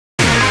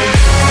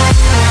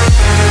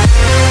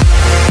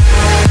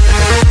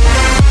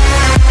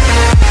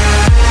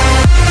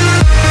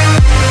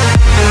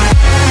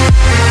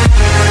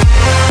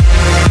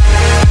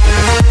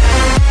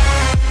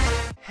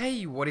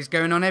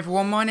going on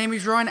everyone, my name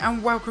is Ryan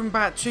and welcome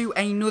back to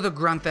another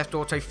Grand Theft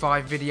Auto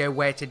 5 video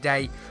where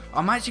today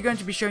I'm actually going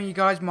to be showing you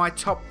guys my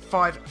top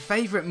 5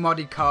 favourite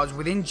modded cars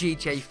within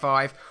GTA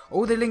 5.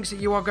 All the links that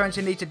you are going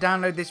to need to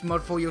download this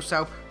mod for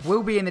yourself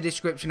will be in the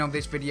description of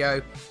this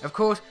video. Of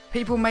course,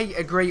 people may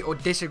agree or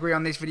disagree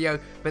on this video,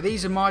 but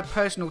these are my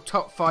personal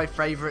top 5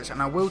 favourites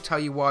and I will tell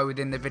you why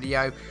within the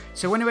video.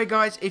 So anyway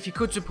guys, if you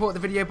could support the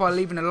video by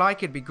leaving a like,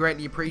 it'd be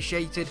greatly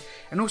appreciated.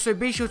 And also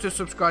be sure to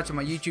subscribe to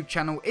my YouTube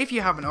channel if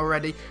you haven't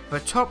already for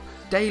top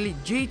daily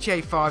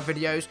GTA 5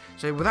 videos.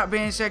 So with that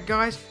being said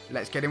guys,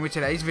 let's get in with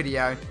today's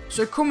video.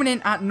 So coming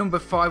in at number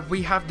 5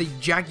 we have the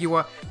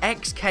Jaguar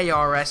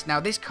XKRS.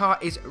 Now this car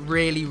is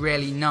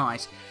really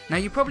nice. Now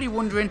you're probably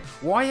wondering,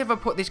 why have I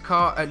put this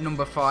car at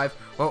number 5?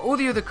 Well, all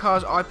the other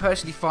cars I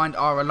personally find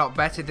are a lot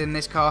better than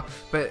this car,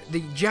 but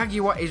the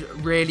Jaguar is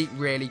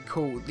really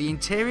cool. The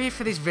interior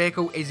for this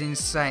vehicle is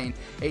insane.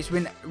 It's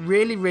been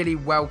really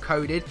well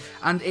coded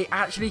and it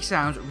actually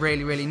sounds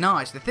really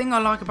nice. The thing I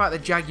like about the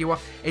Jaguar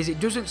is it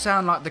doesn't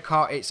sound like the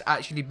car it's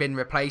actually been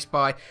replaced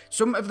by.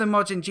 Some of the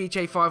mods in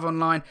GTA 5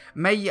 Online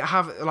may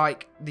have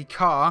like the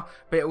car,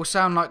 but it will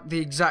sound like the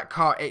exact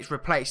car it's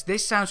replaced.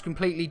 This sounds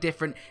completely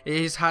different.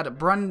 It has had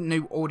brand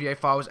new audio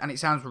files and it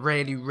sounds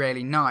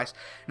really nice.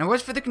 Now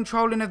as for the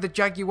controlling of the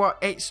Jaguar,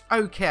 it's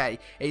okay.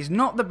 It's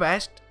not the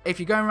best. If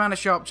you're going around a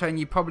sharp turn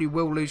you probably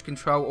will lose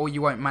control or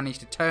you won't manage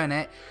to turn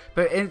it,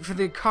 but for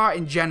the car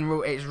in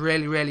general it's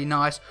really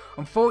nice.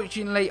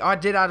 Unfortunately I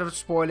did add a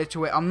spoiler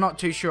to it. I'm not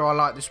too sure I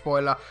like the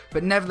spoiler,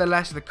 but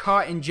nevertheless the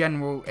car in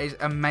general is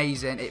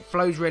amazing. It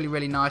flows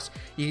really nice.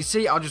 You can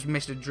see I just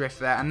missed a drift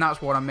there and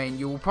that's what I mean.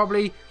 You'll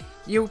probably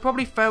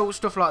fail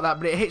stuff like that,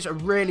 but it hits a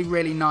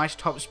really nice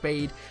top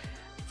speed.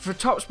 For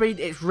top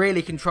speed, it's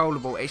really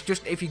controllable. It's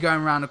just if you're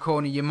going around a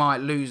corner, you might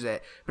lose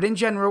it. But in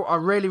general, I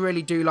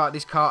really do like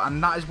this car,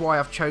 and that is why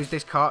I've chose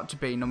this car to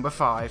be number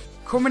 5.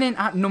 Coming in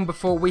at number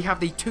 4, we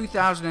have the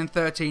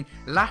 2013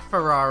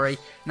 LaFerrari.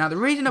 Now, the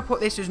reason I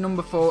put this as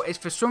number 4 is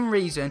for some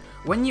reason,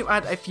 when you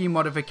add a few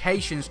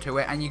modifications to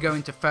it and you go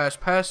into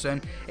first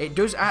person, it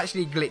does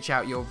actually glitch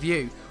out your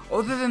view.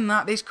 Other than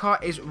that, this car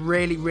is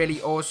really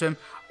awesome.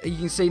 You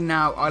can see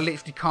now I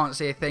literally can't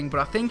see a thing, but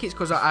I think it's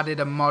because I added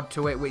a mod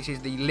to it, which is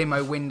the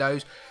limo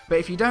windows. But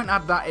if you don't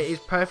add that, it is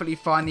perfectly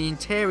fine. The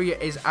interior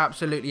is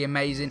absolutely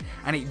amazing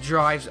and it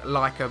drives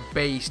like a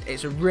beast.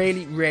 It's a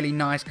really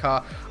nice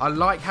car. I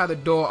like how the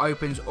door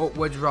opens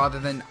upwards rather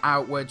than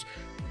outwards.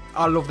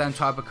 I love them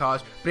type of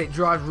cars, but it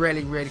drives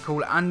really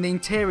cool and the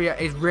interior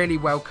is really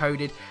well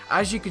coded.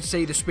 As you can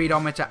see, the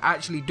speedometer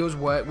actually does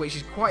work, which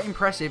is quite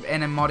impressive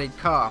in a modded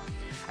car.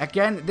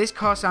 Again, this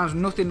car sounds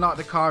nothing like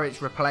the car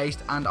it's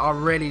replaced, and I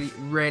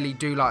really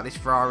do like this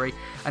Ferrari.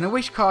 And I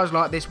wish cars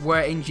like this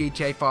were in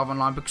GTA 5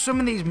 Online, because some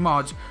of these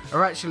mods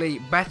are actually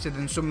better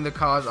than some of the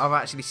cars I've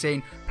actually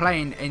seen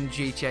playing in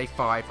GTA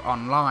 5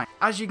 Online.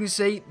 As you can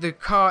see, the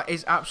car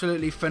is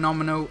absolutely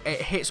phenomenal.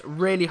 It hits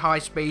really high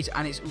speeds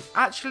and it's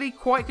actually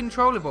quite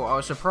controllable. I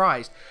was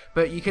surprised,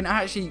 but you can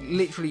actually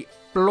literally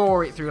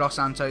floor it through Los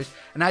Santos,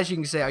 and as you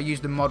can see I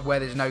used the mod where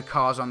there's no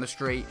cars on the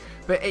street,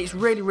 but it's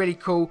really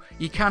cool.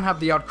 You can have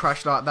the odd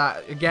crash like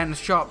that. Again, the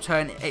sharp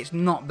turn it's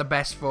not the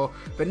best for,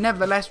 but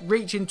nevertheless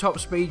reaching top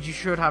speed you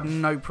should have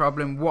no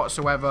problem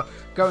whatsoever.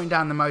 Going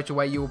down the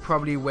motorway you will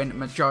probably win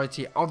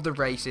majority of the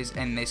races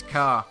in this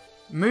car.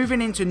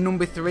 Moving into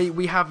number 3,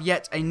 we have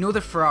yet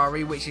another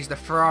Ferrari, which is the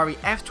Ferrari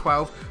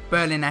F12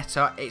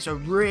 Berlinetta. It's a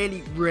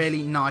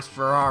really nice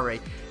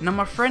Ferrari. Now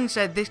my friend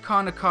said this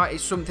kind of car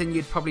is something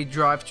you'd probably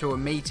drive to a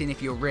meeting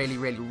if you're really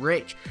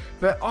rich,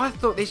 but I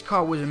thought this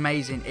car was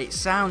amazing. It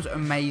sounds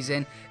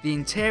amazing. The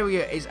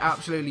interior is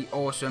absolutely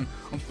awesome.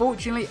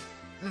 Unfortunately,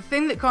 the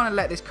thing that kind of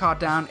let this car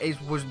down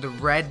was the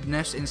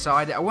redness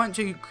inside it. I wasn't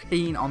too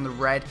keen on the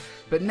red,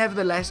 but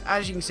nevertheless,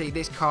 as you can see,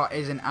 this car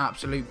is an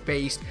absolute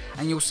beast.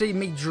 And you'll see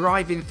me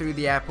driving through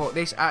the airport.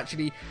 This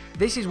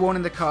is one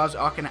of the cars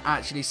I can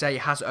actually say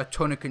has a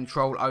ton of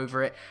control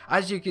over it.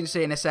 As you can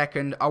see in a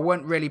second, I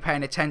wasn't really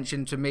paying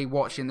attention to me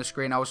watching the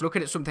screen. I was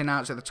looking at something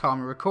else at the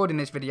time of recording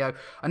this video.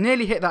 I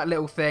nearly hit that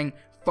little thing,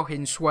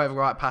 fucking swerve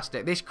right past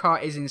it. This car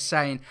is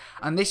insane,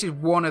 and this is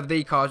one of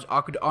the cars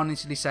I could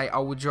honestly say I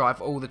would drive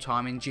all the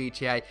time in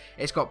GTA.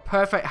 It's got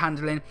perfect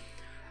handling.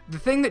 The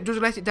thing that does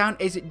let it down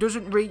is it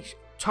doesn't reach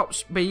top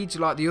speeds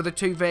like the other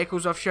 2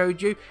 vehicles I've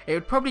showed you. It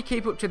would probably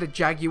keep up to the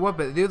Jaguar,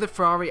 but the other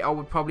Ferrari I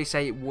would probably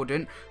say it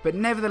wouldn't. But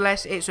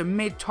nevertheless, it's a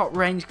mid-top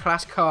range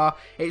class car.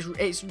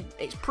 It's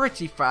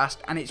pretty fast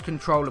and it's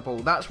controllable.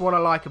 That's what I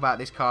like about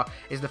this car,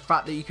 is the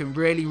fact that you can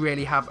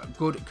really have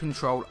good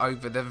control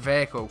over the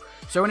vehicle.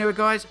 So anyway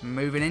guys,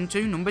 moving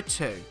into number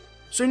 2.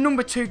 So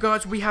number 2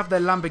 guys, we have the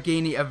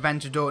Lamborghini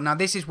Aventador. Now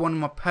this is one of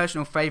my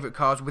personal favourite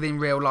cars within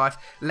real life,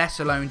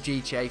 let alone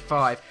GTA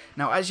 5.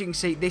 Now as you can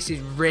see, this is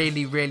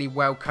really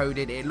well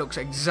coded. It looks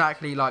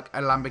exactly like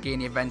a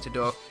Lamborghini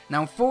Aventador.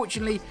 Now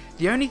unfortunately,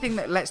 the only thing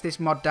that lets this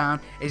mod down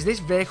is this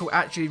vehicle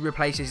actually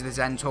replaces the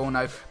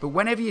Zentorno, but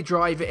whenever you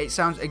drive it, it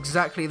sounds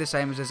exactly the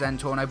same as a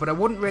Zentorno, but I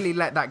wouldn't really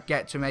let that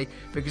get to me,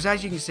 because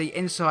as you can see,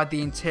 inside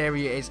the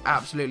interior is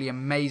absolutely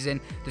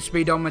amazing. The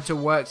speedometer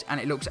works and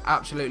it looks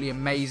absolutely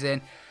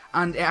amazing.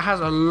 And it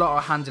has a lot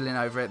of handling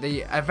over it.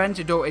 The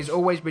Aventador has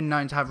always been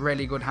known to have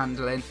really good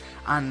handling,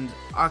 and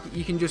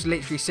you can just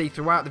literally see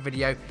throughout the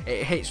video,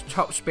 it hits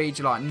top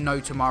speeds like no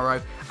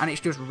tomorrow, and it's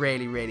just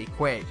really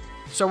quick.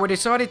 So we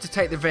decided to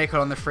take the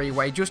vehicle on the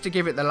freeway just to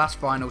give it the last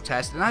final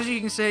test, and as you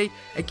can see,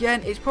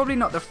 again, it's probably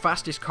not the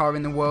fastest car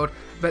in the world,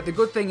 but the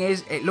good thing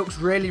is it looks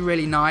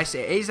really nice.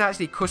 It is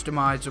actually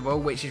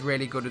customizable, which is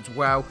really good as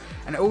well,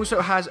 and it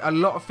also has a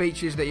lot of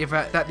features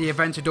that the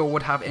Aventador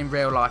would have in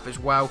real life as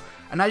well.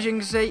 And as you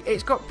can see,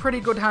 it's got pretty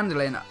good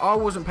handling. I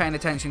wasn't paying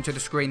attention to the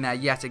screen there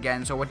yet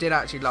again, so I did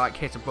actually like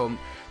hit a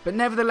bump. But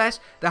nevertheless,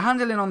 the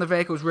handling on the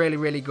vehicle is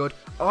really good.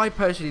 I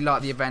personally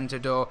like the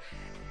Aventador.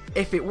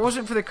 If it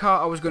wasn't for the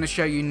car I was going to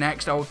show you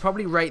next, I would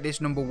probably rate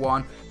this number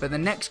 1. But the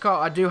next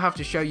car I do have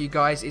to show you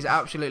guys is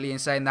absolutely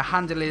insane. The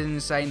handling is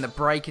insane, the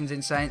braking's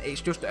insane.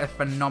 It's just a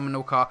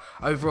phenomenal car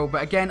overall.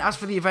 But again, as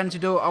for the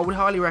Aventador, I would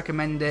highly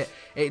recommend it.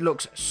 It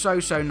looks so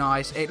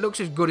nice. It looks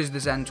as good as the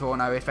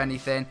Zentorno, if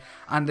anything.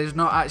 And there's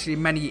not actually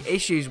many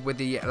issues with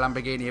the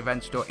Lamborghini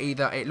Aventador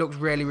either. It looks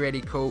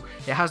really cool.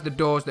 It has the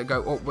doors that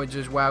go upwards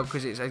as well,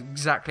 because it's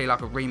exactly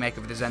like a remake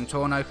of the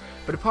Zentorno.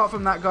 But apart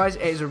from that guys,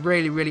 it is a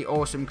really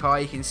awesome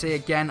car. You can see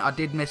again, I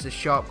did miss a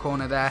sharp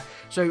corner there.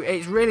 So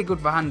it's really good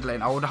for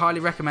handling. I would highly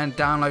recommend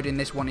downloading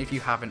this one if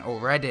you haven't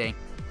already.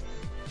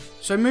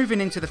 So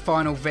moving into the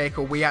final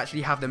vehicle, we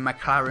actually have the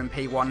McLaren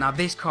P1. Now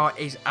this car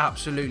is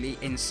absolutely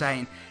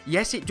insane.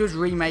 Yes, it does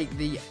remake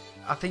the,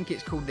 I think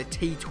it's called the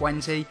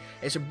T20.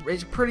 It's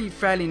a pretty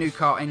fairly new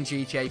car in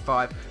GTA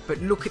 5, but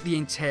look at the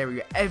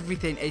interior.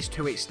 Everything is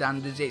to its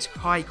standards. It's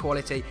high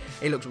quality.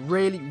 It looks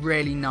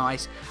really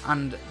nice,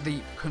 and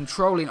the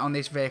controlling on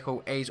this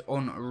vehicle is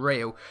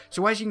unreal.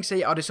 So as you can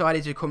see, I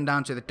decided to come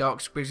down to the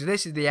docks, because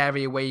this is the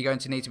area where you're going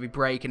to need to be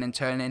braking and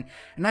turning.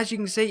 And as you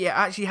can see, it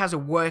actually has a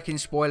working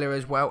spoiler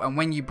as well, and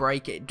when you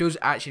brake, it does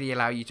actually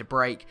allow you to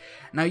brake.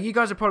 Now you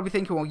guys are probably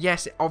thinking, well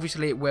yes,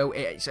 obviously it will.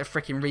 It's a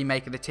freaking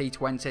remake of the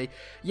T20.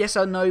 Yes,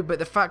 I know, but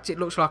the fact it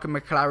looks like a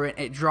McLaren,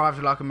 it drives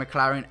like a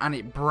McLaren, and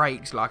it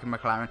brakes like a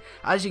McLaren.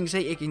 As you can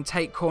see, it can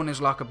take corners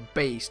like a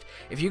beast.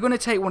 If you're going to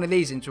take one of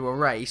these into a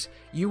race,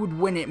 you would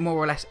win it more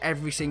or less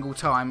every single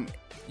time,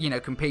 you know,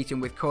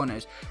 competing with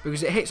corners,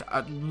 because it hits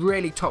a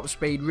really top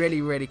speed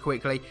really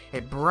quickly.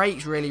 It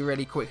brakes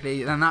really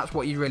quickly, and that's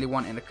what you really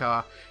want in a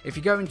car. If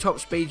you go in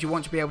top speed, you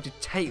want to be able to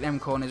take them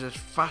corners as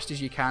fast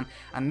as you can,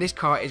 and this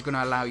car is going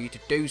to allow you to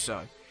do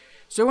so.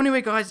 So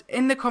anyway guys,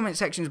 in the comment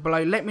sections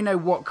below, let me know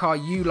what car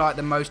you like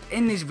the most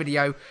in this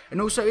video, and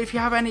also if you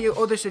have any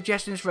other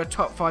suggestions for a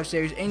top 5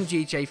 series in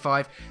GTA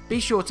 5, be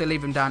sure to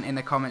leave them down in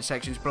the comment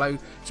sections below.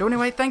 So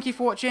anyway, thank you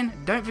for watching,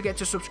 don't forget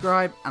to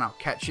subscribe, and I'll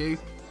catch you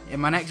in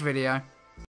my next video.